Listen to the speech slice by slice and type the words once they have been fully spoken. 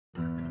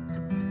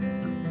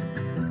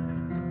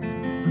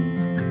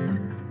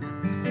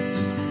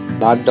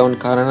Lockdown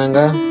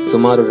కారణంగా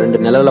సుమారు 2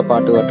 నెలల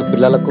పాటు అటు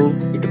పిల్లలకు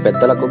ఇటు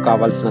పెద్దలకు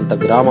కావాల్సినంత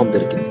విరామం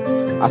దొరికింది.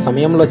 ఆ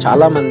సమయంలో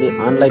చాలా మంది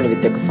ఆన్లైన్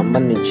విద్యకు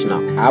సంబంధించిన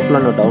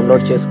యాప్లను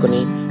డౌన్లోడ్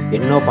చేసుకుని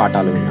ఎన్నో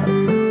పాఠాలు విన్నారు.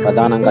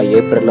 ప్రధానంగా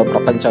ఏప్రిల్లో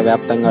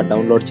ప్రపంచవ్యాప్తంగా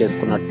డౌన్లోడ్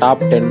చేసుకున్న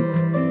top 10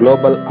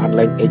 global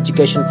online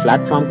education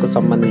platform కు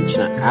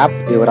సంబంధించిన యాప్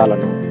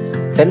వివరాలను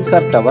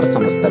సెన్సార్ టవర్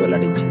సంస్థ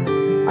వెల్లడించింది.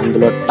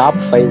 అందులో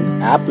టాప్ 5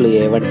 యాప్లు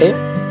ఏవంటే,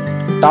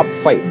 టాప్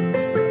 5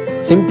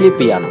 సింప్లీ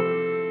పియానో.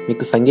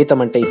 మీకు సంగీతం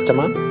అంటే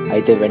ఇష్టమా?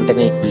 అయితే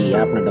వెంటనే ఈ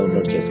యాప్ను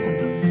డౌన్లోడ్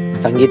చేసుకోండి.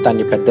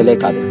 సంగీతాన్ని పెద్దలే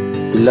కాదు,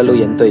 పిల్లలు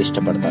ఎంతో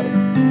ఇష్టపడతారు.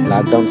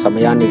 లాక్డౌన్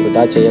సమయాన్ని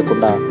వృధా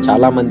చేయకుండా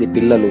చాలా మంది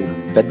పిల్లలు,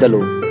 పెద్దలు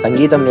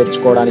సంగీతం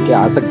నేర్చుకోవడానికి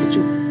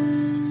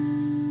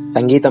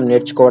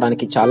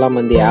చాలా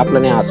మంది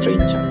యాప్లనే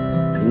ఆశ్రయించారు.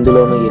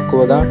 ఇందులోనూ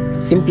ఎక్కువగా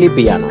సింప్లీ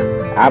పియానో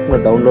యాప్ను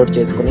డౌన్లోడ్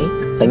చేసుకుని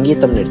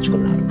సంగీతం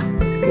నేర్చుకున్నారు.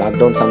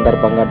 లాక్డౌన్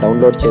సందర్భంగా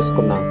డౌన్లోడ్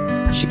చేసుకున్న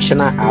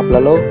శిక్షణ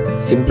యాప్లలో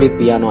సింప్లీ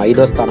పియానో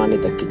 5వ స్థానాన్ని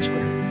దక్కించుకుంది.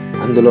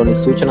 అందులోని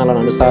సూచనల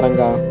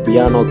అనుసారంగా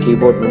పియానో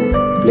కీబోర్డ్ను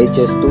ప్లే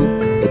చేస్తూ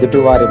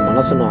ఎదుటివారి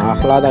మనసును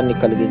ఆహ్లాదాన్ని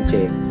కలిగించే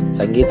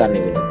సంగీతాన్ని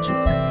వినొచ్చు.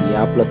 ఈ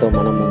యాప్లతో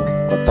మనము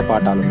కొత్త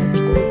పాఠాలు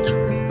నేర్చుకోవచ్చు.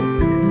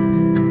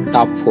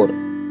 Top 4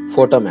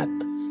 photo math.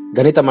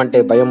 గణితం అంటే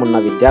భయం ఉన్న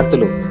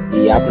విద్యార్థులు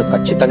ఈ యాప్ను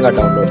ఖచ్చితంగా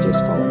డౌన్లోడ్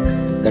చేసుకోవాలి.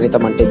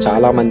 గణితం అంటే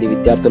చాలా మంది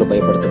విద్యార్థులు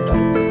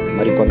భయపడుతుంటారు.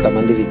 మరి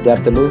కొంతమంది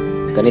విద్యార్థులు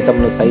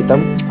గణితంను సైతం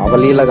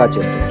అవలీలగా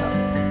చేస్తుంటారు.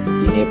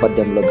 ఈ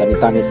నేపథ్యంలో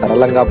గణితాన్ని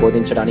సరళంగా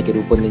బోధించడానికి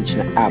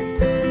రూపొందించిన app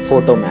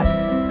photo math.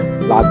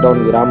 Lockdown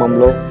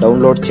విరామంలో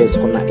download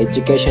చేసుకున్న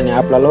ఎడ్యుకేషన్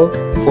యాప్లలో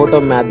ఫోటో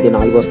మ్యాథ్ది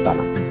 4వ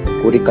స్థానం.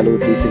 కూడికలు,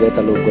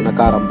 తీసివేతలు,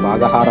 గుణకారం,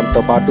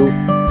 భాగహారంతో పాటు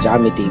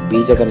జామితి,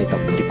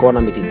 బీజగణితం,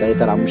 త్రికోణమితి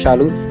తదితర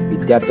అంశాలు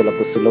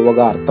విద్యార్థులకు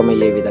సులువుగా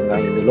అర్థమయ్యే విధంగా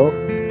ఇందులో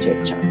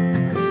చేర్చారు.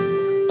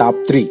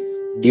 Top 3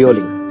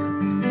 Duolingo.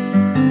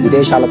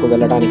 విదేశాలకు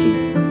వెళ్ళడానికి,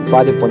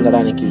 ఉపాధి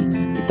పొందడానికి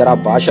ఇతర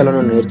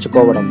భాషలను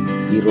నేర్చుకోవడం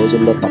ఈ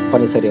రోజుల్లో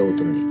తప్పనిసరి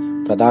అవుతుంది.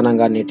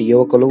 ప్రధానంగా నేటి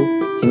యువకులు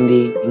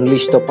హిందీ,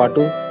 ఇంగ్లీష్తో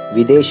పాటు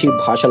విదేశీ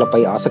భాషలపై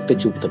ఆసక్తి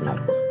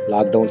చూపుతున్నారు.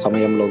 లాక్డౌన్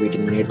సమయంలో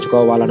వీటిని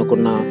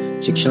నేర్చుకోవాలనుకున్న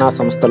శిక్షణా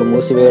సంస్థలు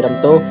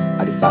మూసివేయడంతో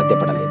అది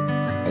సాధ్యపడలేదు.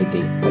 అయితే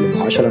పలు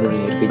భాషలను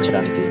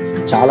నేర్పించడానికి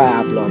చాలా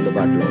యాప్లు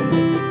అందుబాటులో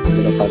ఉన్నాయి.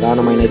 అందులో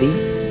ప్రధానమైనది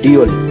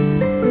డ్యూలింగో.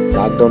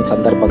 లాక్డౌన్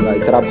సందర్భంగా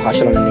ఇతర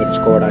భాషలను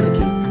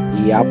నేర్చుకోవడానికి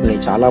ఈ యాప్ని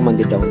చాలా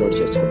మంది డౌన్లోడ్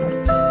చేసుకున్నారు.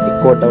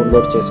 ఎక్కువ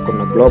డౌన్లోడ్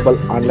చేసుకున్న గ్లోబల్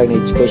ఆన్లైన్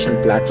ఎడ్యుకేషన్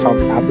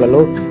ప్లాట్ఫామ్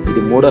యాప్లలో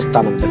ఇది 3వ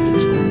స్థానం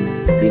దక్కించుకుంది.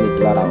 దీని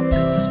ద్వారా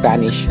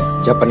Spanish,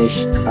 Japanese,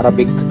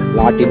 Arabic,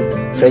 Latin,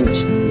 French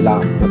ఇలా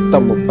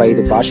మొత్తం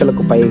 35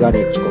 భాషలకు పైగా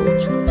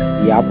నేర్చుకోవచ్చు.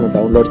 ఈ యాప్ను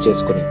డౌన్లోడ్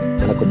చేసుకుని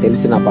మనకు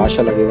తెలిసిన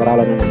భాషల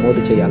వివరాలను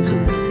నమోదు చేయాల్సి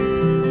ఉంది.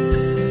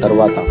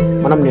 తరువాత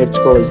మనం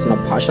నేర్చుకోవాల్సిన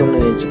భాషలను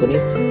ఎంచుకుని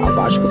ఆ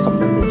భాషకు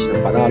సంబంధించిన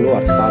పదాలు,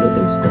 అర్థాలు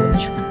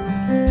తెలుసుకోవచ్చు.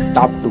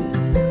 Top 2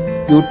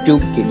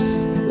 YouTube kids.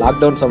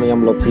 లాక్డౌన్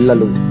సమయంలో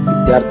పిల్లలు,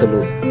 విద్యార్థులు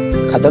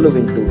కథలు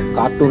వింటూ,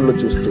 కార్టూన్లు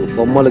చూస్తూ,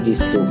 బొమ్మలు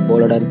గీస్తూ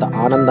బోలెడంత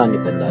ఆనందాన్ని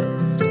పొందారు.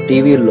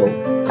 టీవీల్లో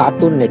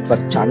కార్టూన్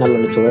నెట్వర్క్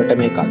ఛానళ్లను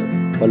చూడటమే కాదు,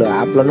 పలు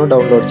యాప్లను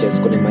డౌన్లోడ్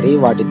చేసుకుని మరీ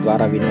వాటి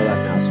ద్వారా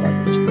వినోదాన్ని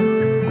ఆస్వాదించారు.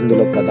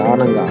 అందులో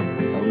ప్రధానంగా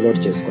డౌన్లోడ్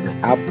చేసుకున్న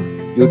యాప్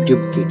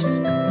యూట్యూబ్ కిడ్స్.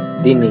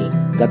 దీన్ని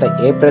గత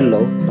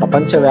ఏప్రిల్లో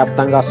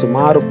ప్రపంచవ్యాప్తంగా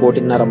సుమారు 1.5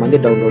 కోటి మంది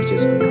డౌన్లోడ్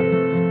చేసుకున్నారు.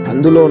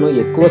 అందులోనూ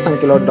ఎక్కువ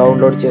సంఖ్యలో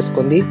డౌన్లోడ్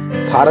చేసుకుంది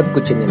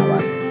భారత్కు చెందిన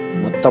వారు.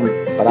 మొత్తం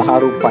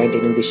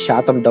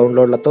 16.8%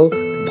 డౌన్లోడ్లతో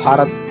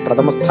భారత్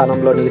ప్రథమ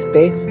స్థానంలో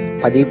నిలిస్తే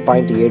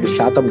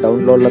 10.7%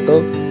 డౌన్లోడ్లతో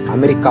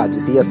అమెరికా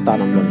ద్వితీయ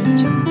స్థానంలో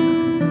నిలిచింది.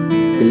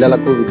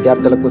 పిల్లలకు,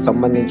 విద్యార్థులకు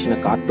సంబంధించిన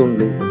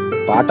కార్టూన్లు,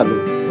 పాటలు,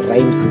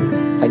 రైమ్స్,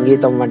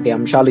 సంగీతం వంటి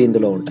అంశాలు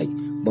ఇందులో ఉంటాయి.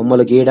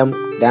 బొమ్మలు గీయడం,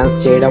 డాన్స్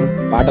చేయడం,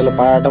 పాటలు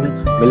పాడటం,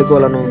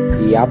 మెలకువలను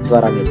ఈ యాప్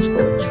ద్వారా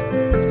నేర్చుకోవచ్చు.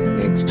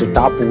 Next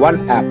top 1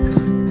 app.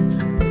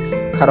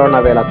 కరోనా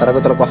వేళ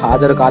తరగతులకు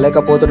హాజరు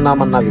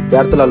కాలేకపోతున్నామన్న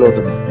విద్యార్థుల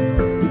లోటును,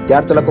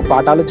 విద్యార్థులకు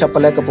పాఠాలు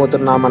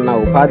చెప్పలేకపోతున్నామన్న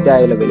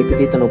ఉపాధ్యాయుల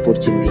వెలికితీతను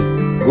పూడ్చింది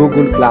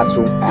గూగుల్ క్లాస్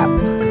రూమ్ యాప్.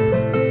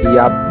 ఈ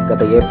యాప్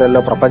గత ఏప్రిల్లో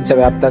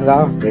ప్రపంచవ్యాప్తంగా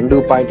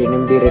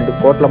 2.82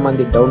 కోట్ల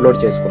మంది డౌన్లోడ్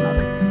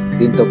చేసుకున్నారు.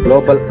 దీంతో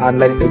గ్లోబల్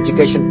ఆన్లైన్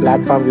ఎడ్యుకేషన్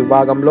ప్లాట్ఫామ్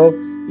విభాగంలో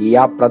ఈ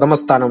యాప్ ప్రథమ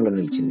స్థానంలో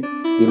నిలిచింది.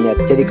 దీన్ని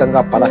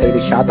అత్యధికంగా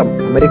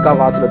 15% అమెరికా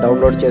వాసులు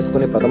డౌన్లోడ్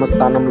చేసుకుని ప్రథమ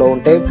స్థానంలో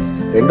ఉంటే,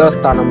 2వ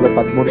స్థానంలో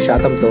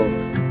 13%తో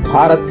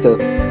భారత్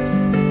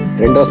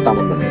 2వ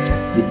స్థానంలో నిలిచింది.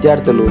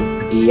 విద్యార్థులు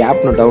ఈ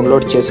యాప్ను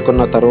డౌన్లోడ్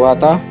చేసుకున్న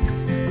తరువాత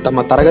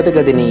తమ తరగతి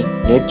గదిని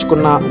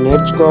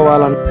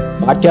నేర్చుకోవాలని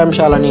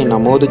పాఠ్యాంశాలని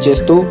నమోదు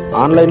చేస్తూ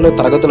ఆన్లైన్లో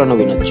తరగతులను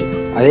వినొచ్చు.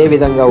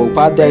 అదేవిధంగా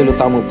ఉపాధ్యాయులు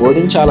తాము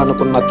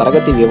బోధించాలనుకున్న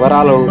తరగతి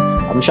వివరాలు,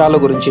 అంశాల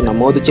గురించి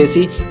నమోదు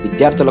చేసి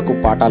విద్యార్థులకు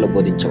పాఠాలు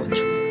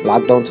బోధించవచ్చు.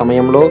 లాక్డౌన్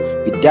సమయంలో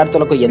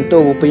విద్యార్థులకు ఎంతో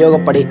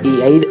ఉపయోగపడే ఈ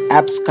 5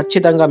 యాప్స్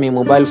ఖచ్చితంగా మీ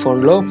మొబైల్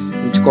ఫోన్లో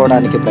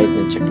ఉంచుకోవడానికి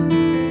ప్రయత్నించండి.